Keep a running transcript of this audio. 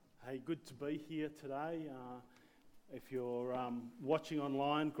Hey, good to be here today. If you're watching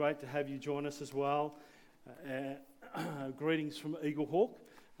online, great to have you join us as well. Greetings from Eaglehawk.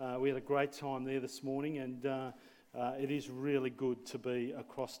 We had a great time there this morning, and it is really good to be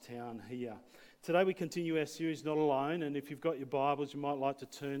across town here. Today we continue our series, Not Alone, and if you've got your Bibles, you might like to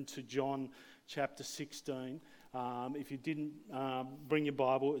turn to John chapter 16. If you didn't bring your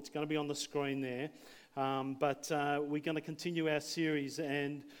Bible, it's going to be on the screen there. But we're going to continue our series,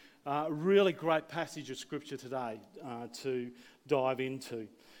 and really great passage of Scripture today to dive into.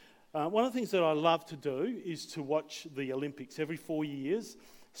 One of the things that I love to do is to watch the Olympics every 4 years,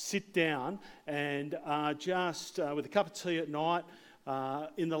 sit down and just with a cup of tea at night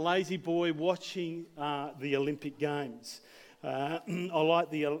in the lazy boy watching the Olympic Games. I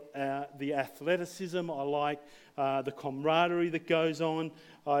like the athleticism, I like the camaraderie that goes on,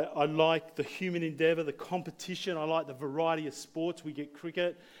 I like the human endeavour, the competition, I like the variety of sports. We get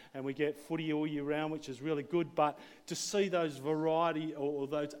cricket and we get footy all year round, which is really good, but to see those variety or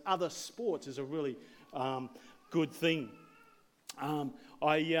those other sports is a really good thing.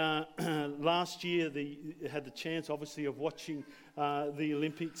 I last year had the chance, obviously, of watching the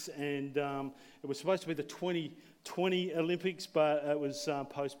Olympics, and it was supposed to be the 2020 Olympics, but it was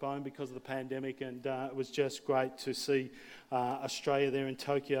postponed because of the pandemic, and it was just great to see Australia there in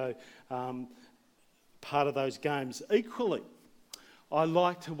Tokyo, part of those games. Equally, I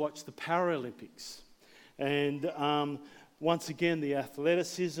like to watch the Paralympics, and once again, the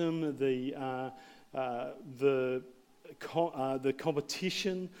athleticism, the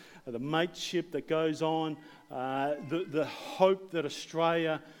competition, the mateship that goes on, the hope that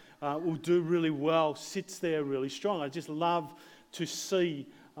Australia will do really well sits there really strong. I just love to see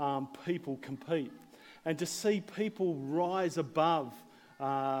people compete and to see people rise above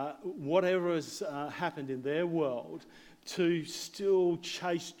whatever has happened in their world to still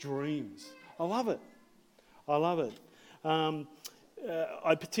chase dreams. I love it. I love it.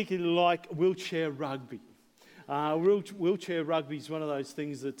 I particularly like wheelchair rugby. Wheelchair rugby is one of those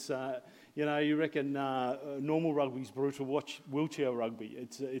things that's, you reckon normal rugby's brutal. Watch wheelchair rugby.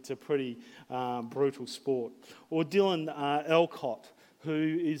 It's a pretty brutal sport. Or Dylan Alcott,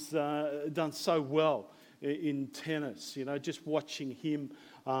 who is done so well in tennis. Just watching him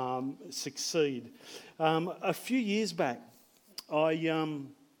succeed. A few years back, I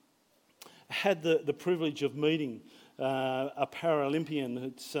had the privilege of meeting a Paralympian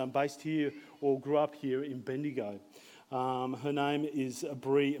that's based here or grew up here in Bendigo. Her name is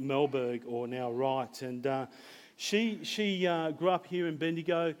Bree Melberg, or now Wright, and she grew up here in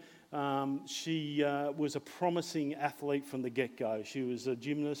Bendigo. She was a promising athlete from the get-go. She was a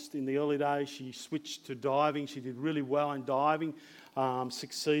gymnast in the early days. She switched to diving. She did really well in diving,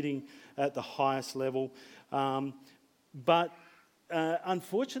 succeeding at the highest level. But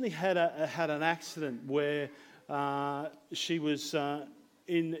unfortunately had an accident where she was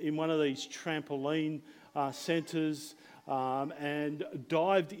in one of these trampoline centres and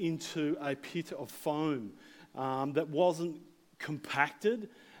dived into a pit of foam that wasn't compacted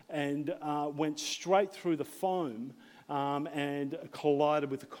and went straight through the foam and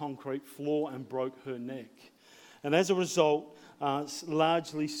collided with the concrete floor and broke her neck. And as a result,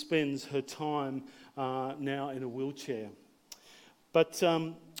 largely spends her time now in a wheelchair. But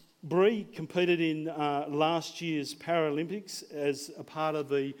Bree competed in last year's Paralympics as a part of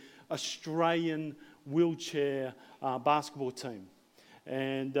the Australian wheelchair basketball team,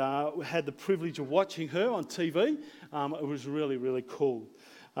 and had the privilege of watching her on TV. It was really, really cool.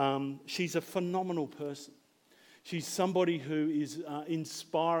 She's a phenomenal person. She's somebody who is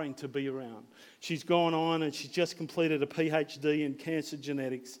inspiring to be around. She's gone on and she's just completed a PhD in cancer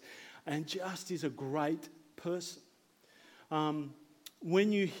genetics and just is a great person.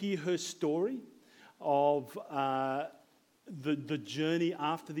 When you hear her story of the journey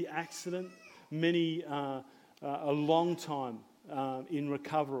after the accident, a long time in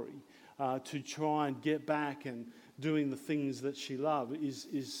recovery to try and get back and doing the things that she loved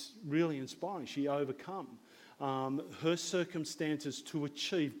is really inspiring. She overcome her circumstances to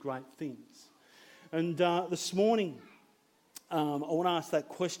achieve great things. And this morning, I want to ask that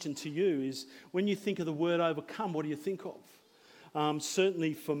question to you is, when you think of the word overcome, what do you think of?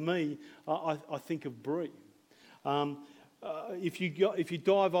 Certainly for me, I think of Bree. If you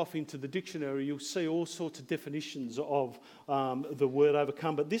dive off into the dictionary, you'll see all sorts of definitions of the word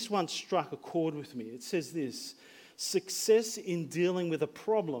overcome. But this one struck a chord with me. It says this: success in dealing with a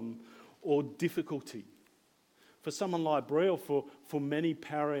problem or difficulty. For someone like Bree, or for many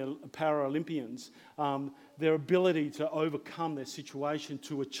Paralympians, their ability to overcome their situation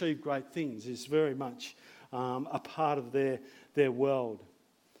to achieve great things is very much a part of their world.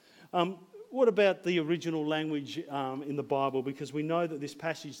 What about the original language in the Bible? Because we know that this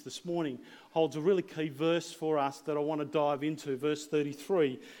passage this morning holds a really key verse for us that I want to dive into, verse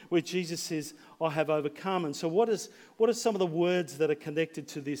 33, where Jesus says, I have overcome. And so what are some of the words that are connected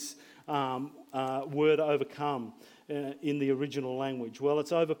to this word overcome in the original language? Well,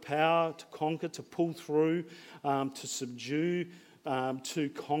 it's overpower, to conquer, to pull through, to subdue, to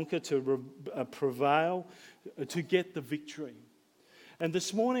conquer, to prevail, to get the victory. And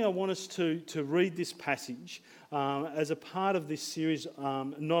this morning I want us to read this passage as a part of this series,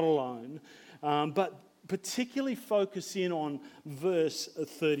 Not Alone, but particularly focus in on verse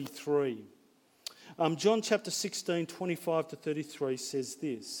 33. John chapter 16, 25 to 33 says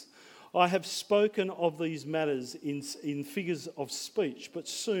this, I have spoken of these matters in figures of speech, but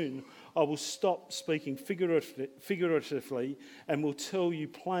soon I will stop speaking figuratively and will tell you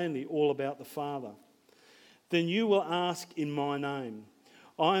plainly all about the Father. Then you will ask in my name.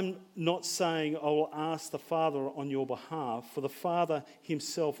 I'm not saying I will ask the Father on your behalf, for the Father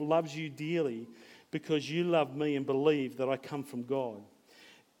himself loves you dearly because you love me and believe that I come from God.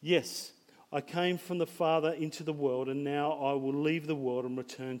 Yes, I came from the Father into the world, and now I will leave the world and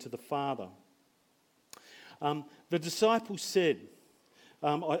return to the Father. The disciples said,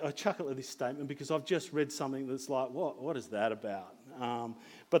 I chuckle at this statement because I've just read something that's like, what is that about?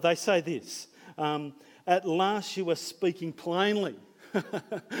 But they say this, at last you are speaking plainly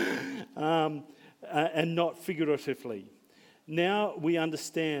and not figuratively. Now we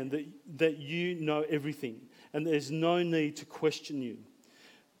understand that you know everything and there's no need to question you.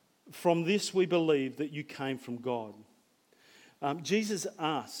 From this we believe that you came from God. Jesus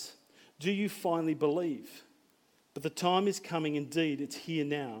asks, do you finally believe? But the time is coming, indeed, it's here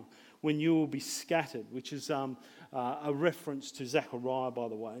now, when you will be scattered, which is a reference to Zechariah, by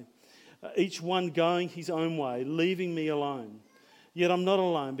the way. Each one going his own way, leaving me alone. Yet I'm not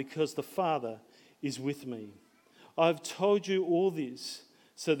alone because the Father is with me. I've told you all this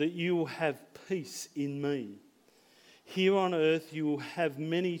so that you will have peace in me. Here on earth you will have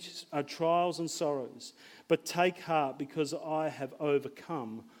many trials and sorrows, but take heart because I have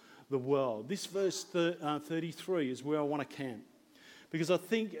overcome the world. This verse 33 is where I want to camp. Because I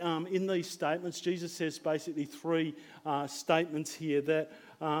think in these statements, Jesus says basically three statements here that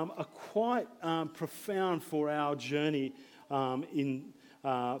are quite profound for our journey in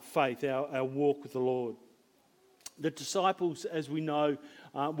faith, our walk with the Lord. The disciples, as we know,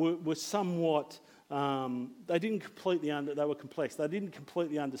 were somewhat, they were complex. They didn't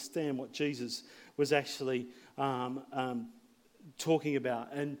completely understand what Jesus was actually talking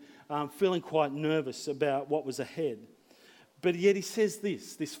about and feeling quite nervous about what was ahead. But yet he says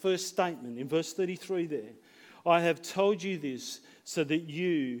this first statement in verse 33 there, I have told you this so that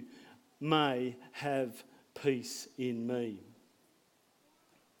you may have peace in me.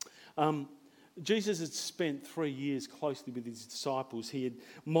 Jesus had spent 3 years closely with his disciples. He had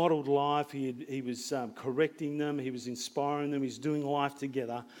modelled life, he was correcting them, he was inspiring them, he was doing life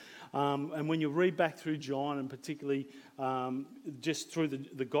together. And when you read back through John, and particularly just through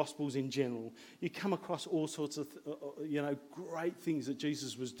the Gospels in general, you come across all sorts of great things that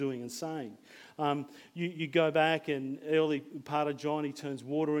Jesus was doing and saying. You go back, and early part of John, he turns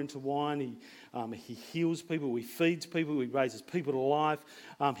water into wine. He heals people, he feeds people, he raises people to life.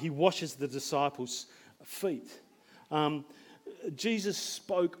 He washes the disciples' feet. Jesus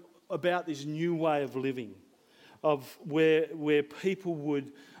spoke about this new way of living, of where people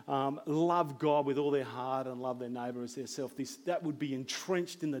would love God with all their heart and love their neighbour as their self. That would be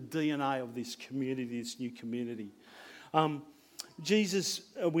entrenched in the DNA of this community, this new community. Jesus,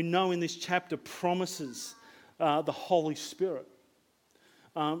 we know in this chapter, promises the Holy Spirit.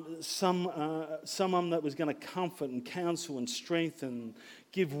 Someone that was going to comfort and counsel and strengthen,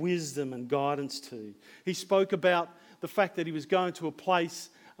 give wisdom and guidance to. He spoke about the fact that he was going to a place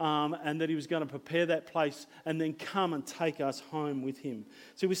and that he was going to prepare that place and then come and take us home with him.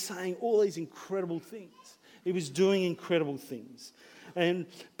 So he was saying all these incredible things. He was doing incredible things. And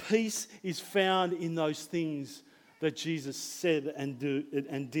peace is found in those things that Jesus said and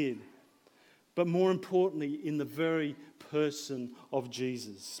did. But more importantly, in the very person of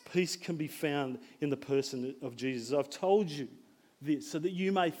Jesus. Peace can be found in the person of Jesus. I've told you this so that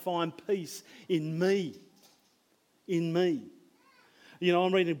you may find peace in me. In me. You know,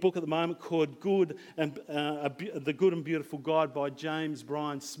 I'm reading a book at the moment called The Good and Beautiful God by James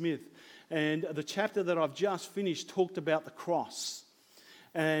Bryan Smith. And the chapter that I've just finished talked about the cross.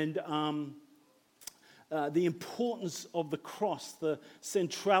 And the importance of the cross, the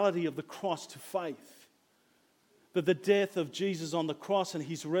centrality of the cross to faith. That the death of Jesus on the cross and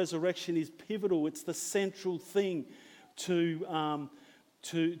his resurrection is pivotal. It's the central thing to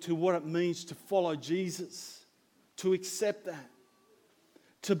to what it means to follow Jesus, to accept that,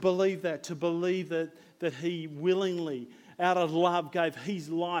 to believe that he willingly, out of love, gave his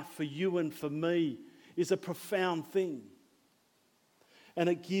life for you and for me is a profound thing. And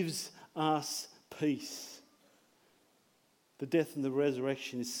it gives us peace. The death and the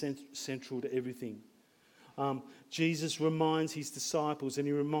resurrection is central to everything. Jesus reminds his disciples, and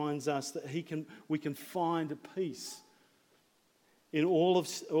he reminds us that we can find peace in all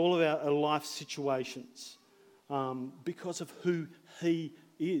of our life situations because of who he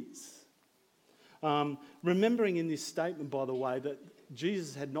is. Remembering in this statement, by the way, that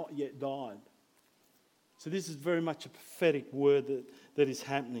Jesus had not yet died. So this is very much a prophetic word that is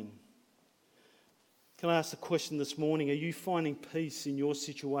happening. Can I ask the question this morning, are you finding peace in your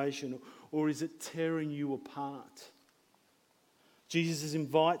situation, or is it tearing you apart? Jesus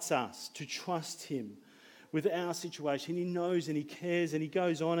invites us to trust him with our situation. He knows and he cares, and he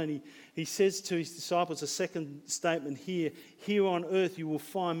goes on and he says to his disciples, a second statement here on earth you will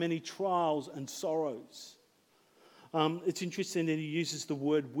find many trials and sorrows. It's interesting that he uses the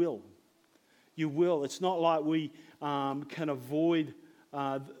word will. You will. It's not like we can avoid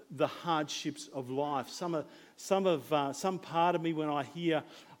the hardships of life. Some part of me, when I hear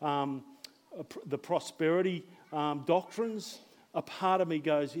the prosperity doctrines, a part of me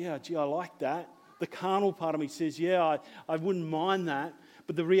goes, yeah, gee, I like that. The carnal part of me says, yeah, I wouldn't mind that.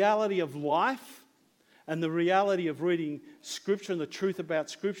 But the reality of life and the reality of reading Scripture and the truth about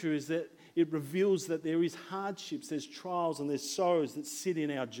Scripture is that it reveals that there is hardships, there's trials and there's sorrows that sit in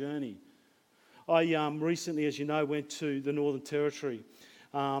our journey. I recently, as you know, went to the Northern Territory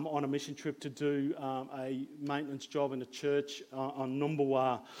on a mission trip to do a maintenance job in a church on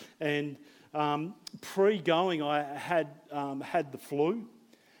Numbulwar. And pre-going, I had the flu,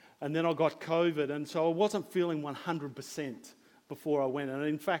 and then I got COVID, and so I wasn't feeling 100% before I went. And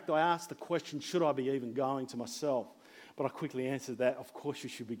in fact, I asked the question, should I be even going, to myself? But I quickly answered that, of course you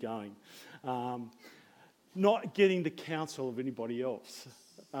should be going. Not getting the counsel of anybody else.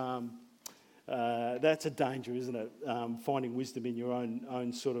 That's a danger, isn't it? Finding wisdom in your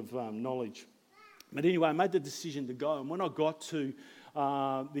own sort of knowledge. But anyway, I made the decision to go, and when I got to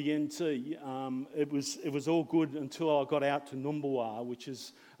the NT, it was all good until I got out to Numbulwar, which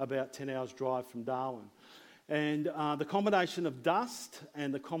is about 10 hours drive from Darwin. And the combination of dust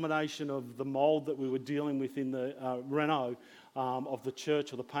and the combination of the mould that we were dealing with in the reno of the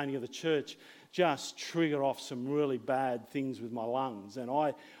church, or the painting of the church, just triggered off some really bad things with my lungs. And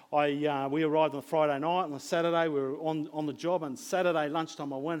we arrived on Friday night, and on Saturday we were on the job, and Saturday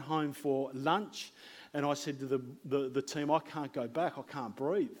lunchtime I went home for lunch, and I said to the team, I can't go back, I can't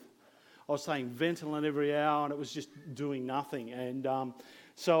breathe. I was saying Ventolin every hour, and it was just doing nothing. And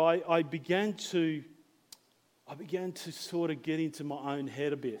so I began to sort of get into my own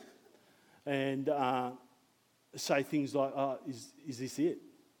head a bit and say things like, is this it?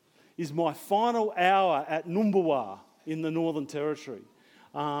 Is my final hour at Numbulwar in the Northern Territory?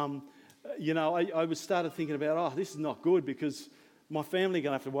 I started thinking about, this is not good, because my family are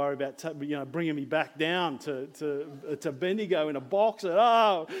going to have to worry about bringing me back down to Bendigo in a box.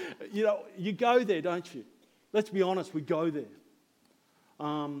 And, you go there, don't you? Let's be honest, we go there.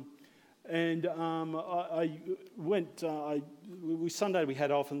 I went, Sunday we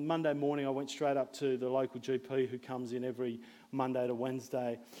had off, and Monday morning I went straight up to the local GP who comes in every Monday to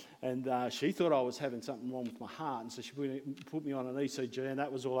Wednesday, and she thought I was having something wrong with my heart, and so she put me on an ECG, and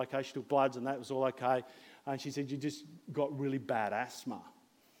that was all okay. She took bloods, and that was all okay. And she said, you just got really bad asthma,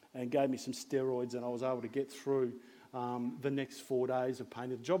 and gave me some steroids, and I was able to get through the next 4 days of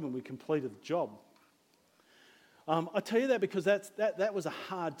painting the job, and we completed the job. I tell you that because that was a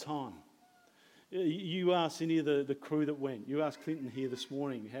hard time. You asked any of the crew that went. You asked Clinton here this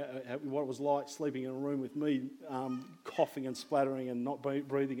morning what it was like sleeping in a room with me, coughing and splattering and not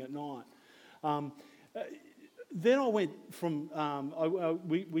breathing at night. Then I went from,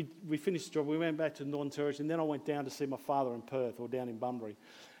 we finished the job, we went back to the Northern Territory, and then I went down to see my father in Perth, or down in Bunbury.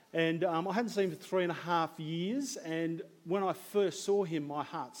 And I hadn't seen him for 3.5 years, and when I first saw him, my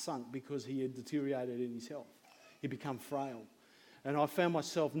heart sunk because he had deteriorated in his health. He'd become frail. And I found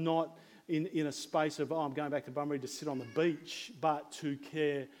myself not in a space of, I'm going back to Bunbury to sit on the beach, but to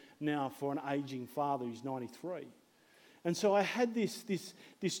care now for an ageing father who's 93. And so I had this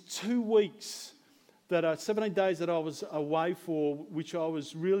 2 weeks, 17 days that I was away for, which I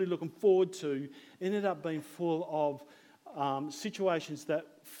was really looking forward to, ended up being full of situations that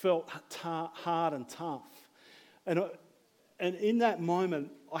felt hard and tough. And in that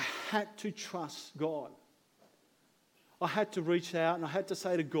moment, I had to trust God. I had to reach out and I had to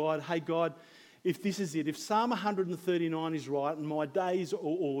say to God, hey God, if this is it, if Psalm 139 is right and my days are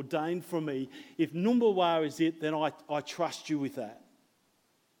ordained for me, if Numbulwar is it, then I trust you with that.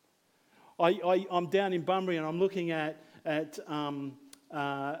 I'm down in Bunbury and I'm looking at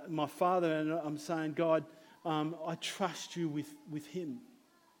my father and I'm saying, God, I trust you with him.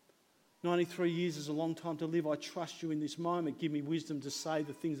 93 years is a long time to live. I trust you in this moment. Give me wisdom to say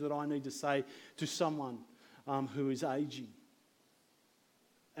the things that I need to say to someone who is aging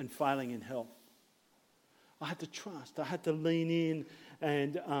and failing in health. I had to trust. I had to lean in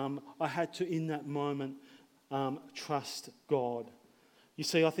and I had to, in that moment, trust God. You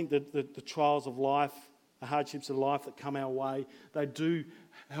see, I think that the trials of life, the hardships of life that come our way, they do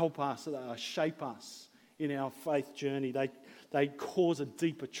help us, shape us in our faith journey. They cause a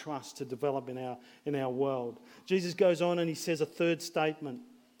deeper trust to develop in our world. Jesus goes on and he says a third statement.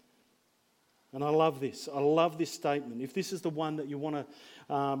 And I love this. I love this statement. If this is the one that you want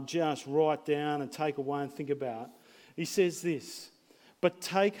to just write down and take away and think about, he says this: "But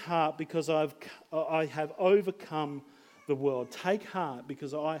take heart because I have overcome the world." Take heart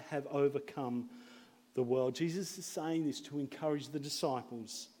because I have overcome the world. Jesus is saying this to encourage the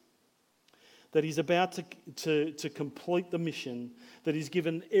disciples that he's about to complete the mission, that he's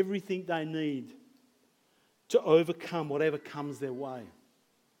given everything they need to overcome whatever comes their way.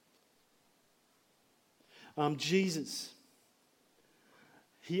 Jesus,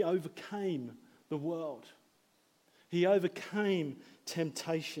 he overcame the world. He overcame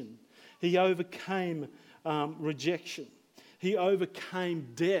temptation. He overcame rejection. He overcame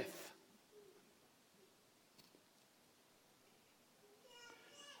death.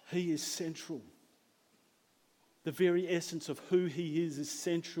 He is central. The very essence of who he is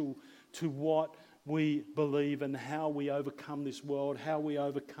central to what we believe, and how we overcome this world, how we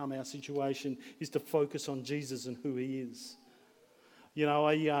overcome our situation is to focus on Jesus and who he is. You know,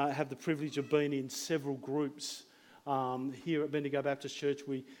 I have the privilege of being in several groups here at Bendigo Baptist Church.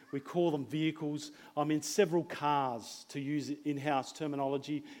 We call them vehicles. I'm in several cars, to use in-house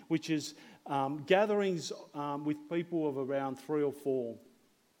terminology, which is gatherings with people of around 3 or 4.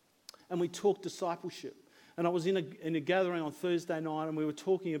 And we talk discipleship. And I was in a gathering on Thursday night and we were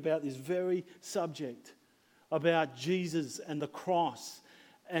talking about this very subject, about Jesus and the cross.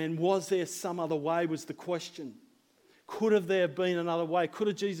 And was there some other way, was the question. Could have there been another way? Could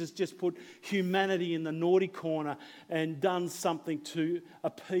have Jesus just put humanity in the naughty corner and done something to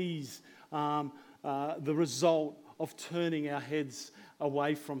appease the result of turning our heads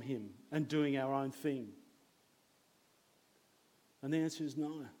away from him and doing our own thing? And the answer is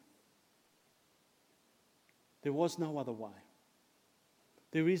no. There was no other way.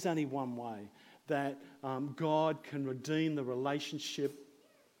 There is only one way, that God can redeem the relationship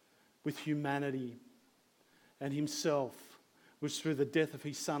with humanity and himself, which through the death of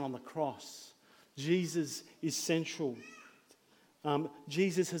his son on the cross. Jesus is central.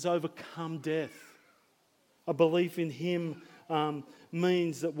 Jesus has overcome death. A belief in him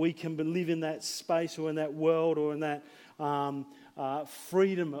means that we can live in that space or in that world or in that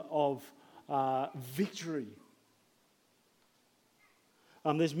freedom of victory.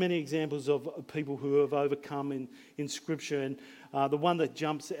 There's many examples of people who have overcome in Scripture, and the one that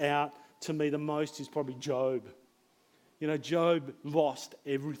jumps out to me the most is probably Job. You know, Job lost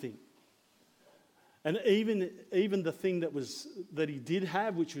everything. And even the thing that he did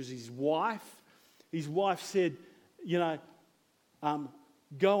have, which was his wife said, you know,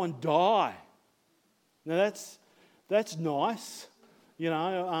 go and die. Now that's nice. You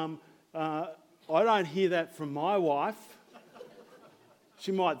know, I don't hear that from my wife.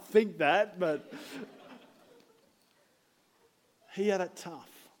 She might think that, but he had it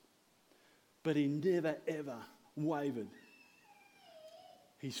tough. But he never, ever wavered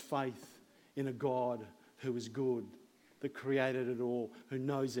his faith in a God who is good, that created it all, who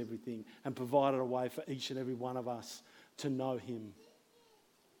knows everything, and provided a way for each and every one of us to know him.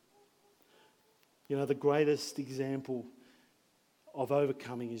 You know, the greatest example of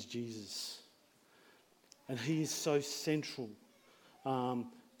overcoming is Jesus. And he is so central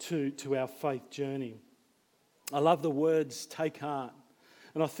to our faith journey. I love the words, take heart.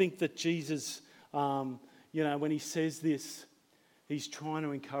 And I think that Jesus, you know, when he says this, he's trying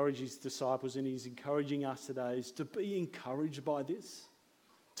to encourage his disciples, and he's encouraging us today, is to be encouraged by this.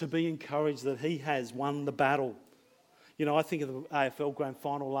 To be encouraged that he has won the battle. You know, I think of the AFL Grand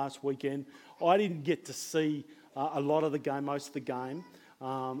Final last weekend. I didn't get to see a lot of the game, most of the game.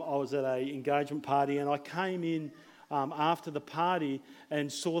 I was at an engagement party, and I came in after the party and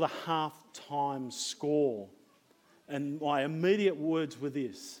saw the half-time score. And my immediate words were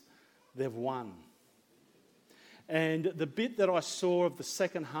this: they've won. And the bit that I saw of the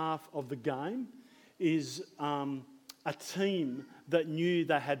second half of the game is a team that knew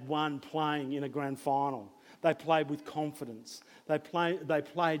they had won playing in a grand final. They played with confidence. They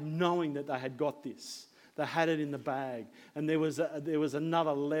played knowing that they had got this. They had it in the bag. And there was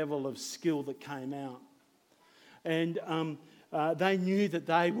another level of skill that came out. And they knew that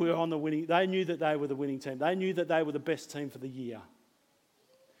they were on the winning. They knew that they were the winning team. They knew that they were the best team for the year.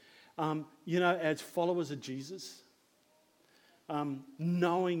 As followers of Jesus,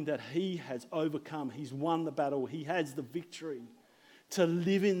 knowing that he has overcome, he's won the battle, he has the victory, to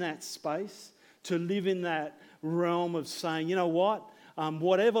live in that space, to live in that realm of saying, you know what,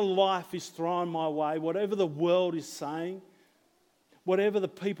 whatever life is thrown my way, whatever the world is saying, whatever the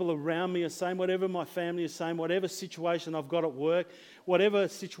people around me are saying, whatever my family is saying, whatever situation I've got at work, whatever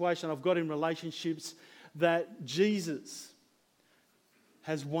situation I've got in relationships, that Jesus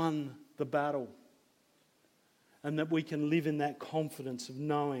has won the battle. And that we can live in that confidence of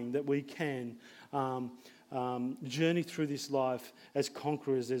knowing that we can journey through this life as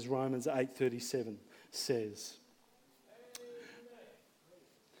conquerors, as Romans 8:37 says.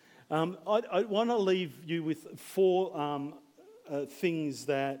 I want to leave you with four things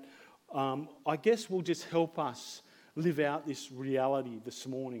that I guess will just help us live out this reality this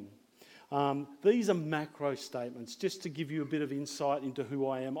morning. These are macro statements, just to give you a bit of insight into who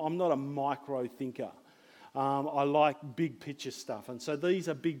I am. I'm not a micro thinker. I like big picture stuff. And so these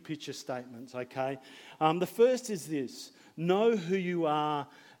are big picture statements, okay? The first is this: know who you are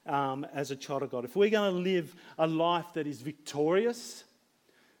as a child of God. If we're going to live a life that is victorious,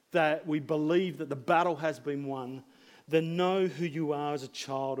 that we believe that the battle has been won, then know who you are as a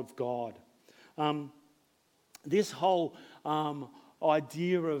child of God. This whole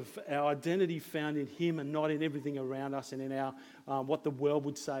idea of our identity found in him and not in everything around us and in our what the world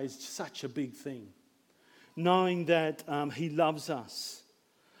would say is such a big thing. Knowing that he loves us,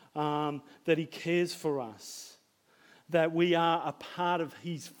 that he cares for us, that we are a part of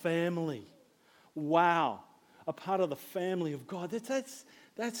his family. Wow, a part of the family of God.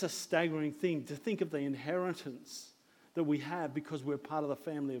 That's a staggering thing, to think of the inheritance that we have because we're part of the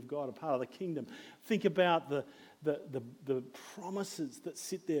family of God, a part of the kingdom. Think about the promises that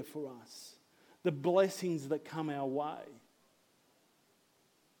sit there for us, the blessings that come our way.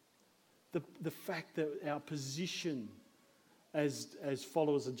 The fact that our position as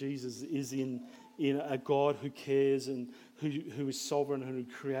followers of Jesus is in a God who cares and who is sovereign and who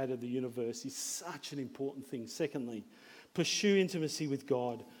created the universe is such an important thing. Secondly, pursue intimacy with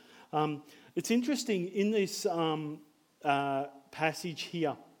God. It's interesting in this passage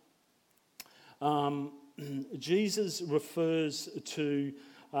here, Jesus refers to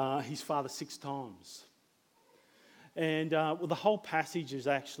his Father 6 times. And the whole passage is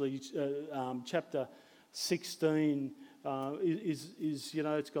actually chapter 16 is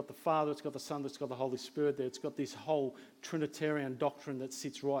it's got the Father, it's got the Son, it's got the Holy Spirit there. It's got this whole Trinitarian doctrine that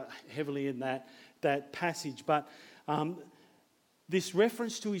sits right heavily in that passage. But this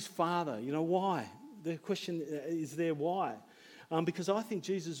reference to his Father, why? The question is there, why? Because I think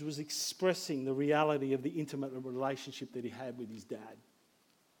Jesus was expressing the reality of the intimate relationship that he had with his dad.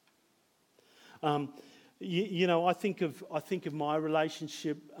 I think of my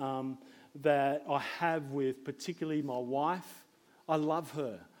relationship that I have with particularly my wife. I love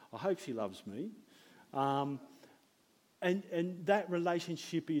her. I hope she loves me. And that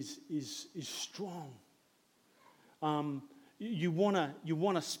relationship is strong. You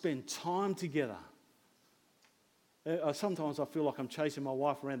wanna spend time together. Sometimes I feel like I'm chasing my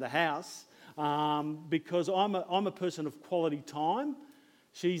wife around the house because I'm a person of quality time.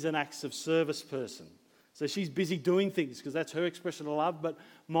 She's an acts of service person. So she's busy doing things because that's her expression of love. But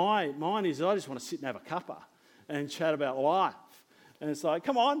mine is I just want to sit and have a cuppa and chat about life. And it's like,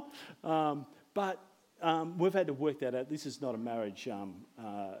 come on. But we've had to work that out. This is not a marriage, a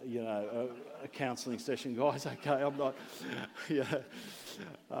counselling session, guys. Okay, I'm not.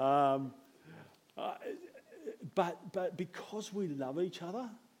 But because we love each other,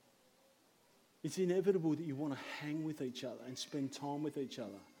 it's inevitable that you want to hang with each other and spend time with each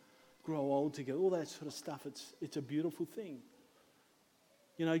other. Grow old together, all that sort of stuff. It's a beautiful thing.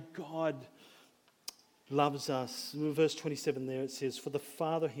 God loves us. In verse 27 there it says, "For the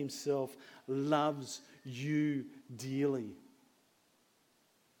Father himself loves you dearly."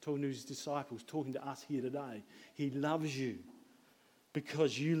 Talking to his disciples, talking to us here today. He loves you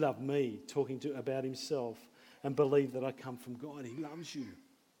because you love me, talking about himself and believe that I come from God. He loves you.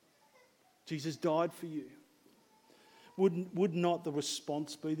 Jesus died for you. Would not the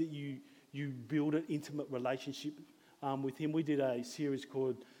response be that you build an intimate relationship with him? We did a series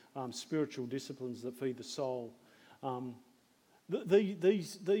called Spiritual Disciplines That Feed the Soul.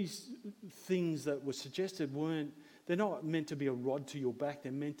 These things that were suggested they're not meant to be a rod to your back.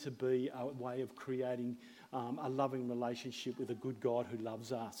 They're meant to be a way of creating a loving relationship with a good God who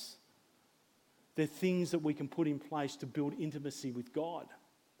loves us. They're things that we can put in place to build intimacy with God.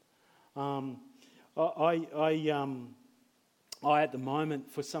 I at the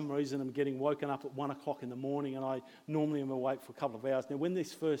moment, for some reason, I'm getting woken up at 1 o'clock in the morning, and I normally am awake for a couple of hours. Now, when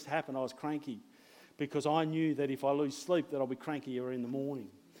this first happened, I was cranky because I knew that if I lose sleep, that I'll be crankier in the morning.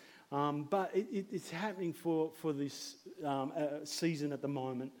 But it's happening for this season at the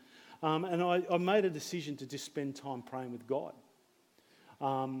moment. And I made a decision to just spend time praying with God,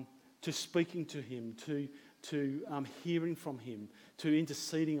 to speaking to Him, to hearing from Him, to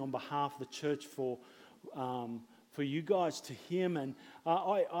interceding on behalf of the church for you guys, to Him. And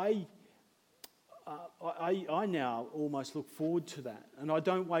I now almost look forward to that. And I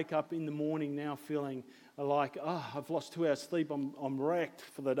don't wake up in the morning now feeling like, I've lost 2 hours sleep, I'm wrecked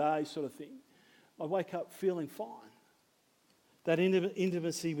for the day sort of thing. I wake up feeling fine. That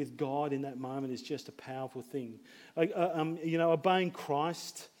intimacy with God in that moment is just a powerful thing. Obeying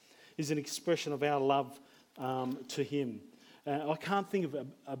Christ is an expression of our love to Him. I can't think of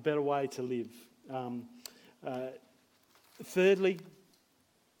a better way to live. Thirdly,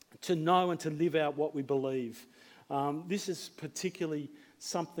 to know and to live out what we believe. This is particularly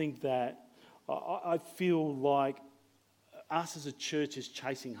something that I feel like us as a church is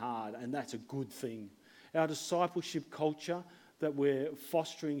chasing hard, and that's a good thing. Our discipleship culture that we're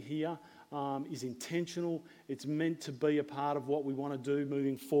fostering here is intentional. It's meant to be a part of what we want to do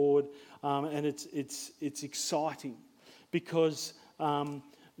moving forward, and it's exciting because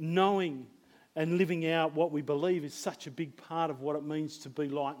knowing and living out what we believe is such a big part of what it means to be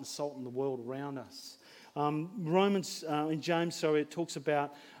light and salt in the world around us. In James, it talks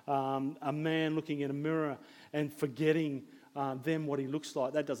about a man looking in a mirror and forgetting then what he looks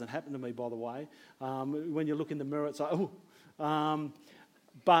like. That doesn't happen to me, by the way. When you look in the mirror, it's like,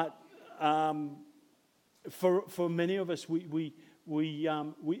 but for many of us, we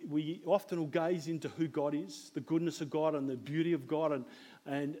often will gaze into who God is, the goodness of God and the beauty of God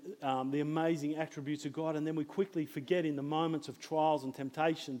and the amazing attributes of God, and then we quickly forget in the moments of trials and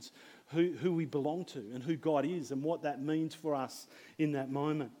temptations who we belong to and who God is and what that means for us in that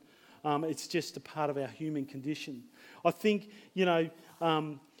moment. It's just a part of our human condition. I think,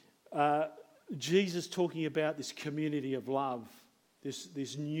 Jesus talking about this community of love,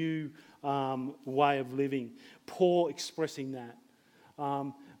 this new way of living, Paul expressing that.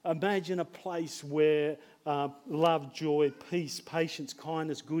 Imagine a place where love, joy, peace, patience,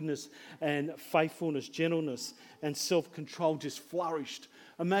 kindness, goodness, and faithfulness, gentleness, and self-control just flourished.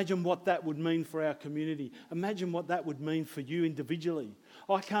 Imagine what that would mean for our community. Imagine what that would mean for you individually.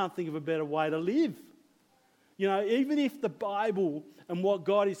 I can't think of a better way to live. Even if the Bible and what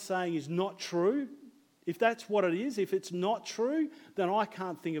God is saying is not true, if that's what it is, if it's not true, then I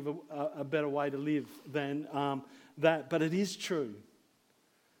can't think of a better way to live than that. But it is true.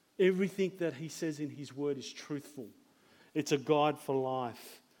 Everything that He says in His Word is truthful. It's a guide for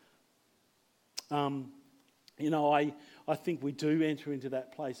life. I think we do enter into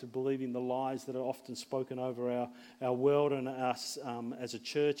that place of believing the lies that are often spoken over our world and us as a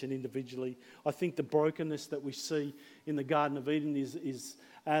church and individually. I think the brokenness that we see in the Garden of Eden is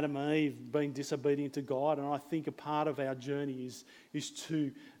Adam and Eve being disobedient to God, and I think a part of our journey is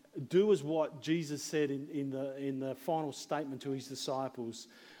to do as what Jesus said in the final statement to His disciples.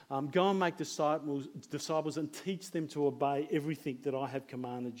 Go and make disciples and teach them to obey everything that I have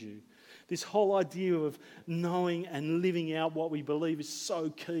commanded you. This whole idea of knowing and living out what we believe is so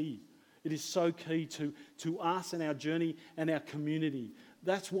key. It is so key to us and our journey and our community.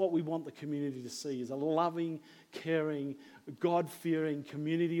 That's what we want the community to see, is a loving, caring, God-fearing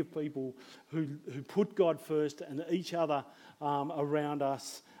community of people who put God first and each other around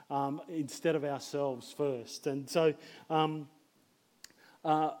us instead of ourselves first. And so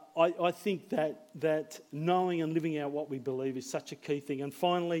I think that knowing and living out what we believe is such a key thing. And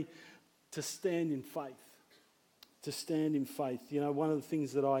finally, to stand in faith. To stand in faith. One of the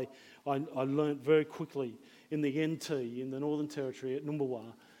things that I learnt very quickly in the NT, in the Northern Territory at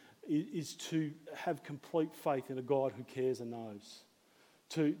Numbulwar, is to have complete faith in a God who cares and knows.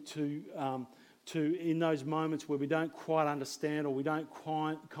 To in those moments where we don't quite understand or we don't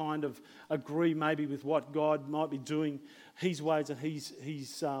quite kind of agree maybe with what God might be doing, His ways and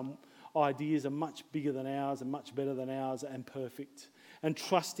His ideas are much bigger than ours and much better than ours and perfect. And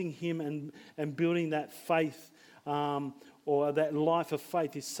trusting Him and building that faith or that life of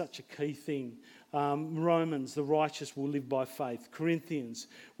faith is such a key thing. Romans, the righteous will live by faith. Corinthians,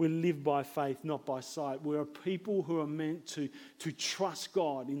 we live by faith, not by sight. We're a people who are meant to trust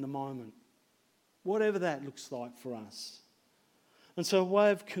God in the moment, whatever that looks like for us. And so a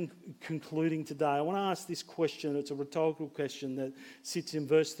way of concluding today, I want to ask this question. It's a rhetorical question that sits in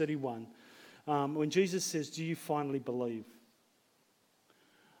verse 31. When Jesus says, do you finally believe?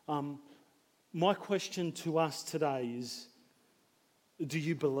 My question to us today is, do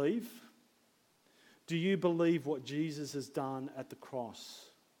you believe? Do you believe what Jesus has done at the cross?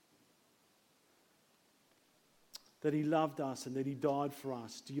 That he loved us and that he died for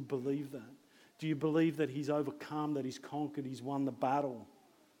us. Do you believe that? Do you believe that he's overcome, that he's conquered, he's won the battle?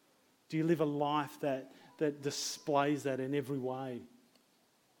 Do you live a life that displays that in every way?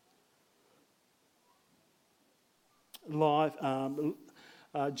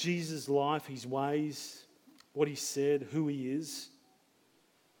 Jesus' life, his ways, what he said, who he is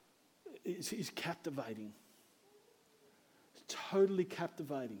captivating. It's totally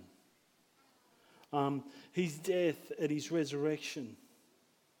captivating. His death and his resurrection.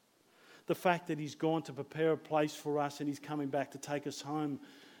 The fact that he's gone to prepare a place for us and he's coming back to take us home.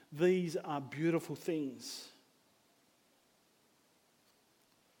 These are beautiful things.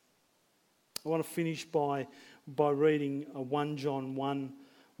 I want to finish by reading 1 John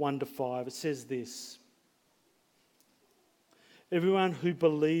 1:1-5. It says this: everyone who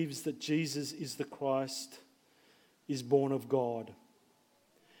believes that Jesus is the Christ is born of God.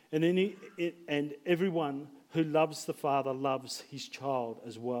 And everyone who loves the Father loves his child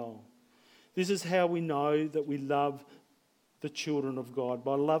as well. This is how we know that we love the children of God,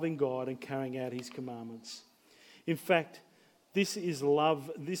 by loving God and carrying out his commandments. In fact, this is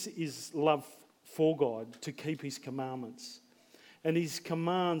love for God, to keep his commandments. And his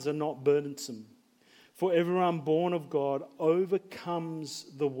commands are not burdensome. For everyone born of God overcomes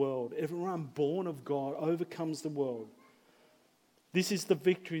the world. Everyone born of God overcomes the world. This is the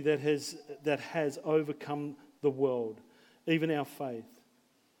victory that has overcome the world, even our faith.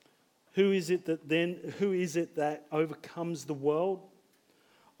 Who is it that overcomes the world?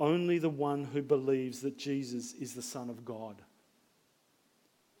 Only the one who believes that Jesus is the Son of God.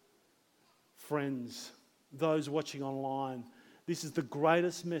 Friends, those watching online, this is the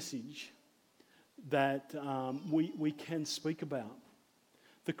greatest message that we can speak about.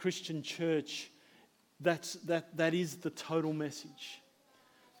 The Christian church, that is the total message.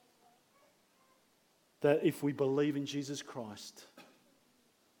 That if we believe in Jesus Christ,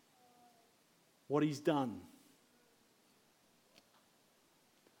 what he's done,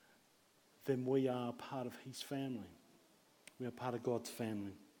 then we are part of his family. We are part of God's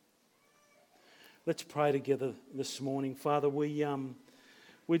family. Let's pray together this morning. Father, we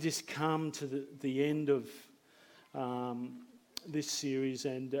just come to the end of this series,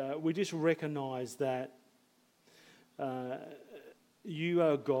 and we just recognise that you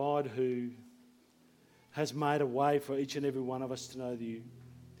are God who has made a way for each and every one of us to know you.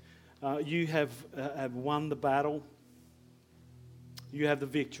 You have won the battle. You have the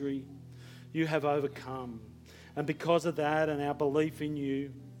victory. You have overcome. And because of that and our belief in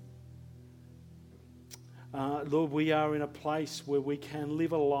you, Lord, we are in a place where we can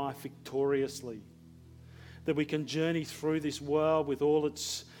live a life victoriously. That we can journey through this world with all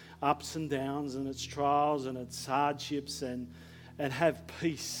its ups and downs and its trials and its hardships and have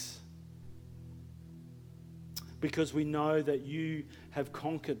peace. Because we know that you have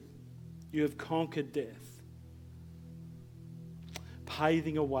conquered. You have conquered death,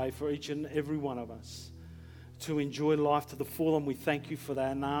 paving a way for each and every one of us to enjoy life to the full, and we thank you for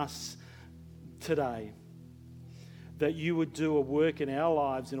that and ask today that you would do a work in our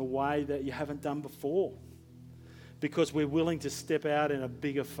lives in a way that you haven't done before, because we're willing to step out in a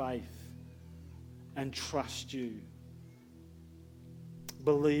bigger faith and trust you,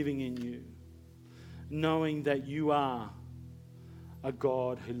 believing in you, knowing that you are a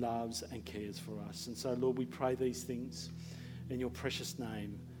God who loves and cares for us. And so, Lord, we pray these things in your precious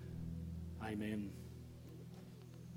name. Amen.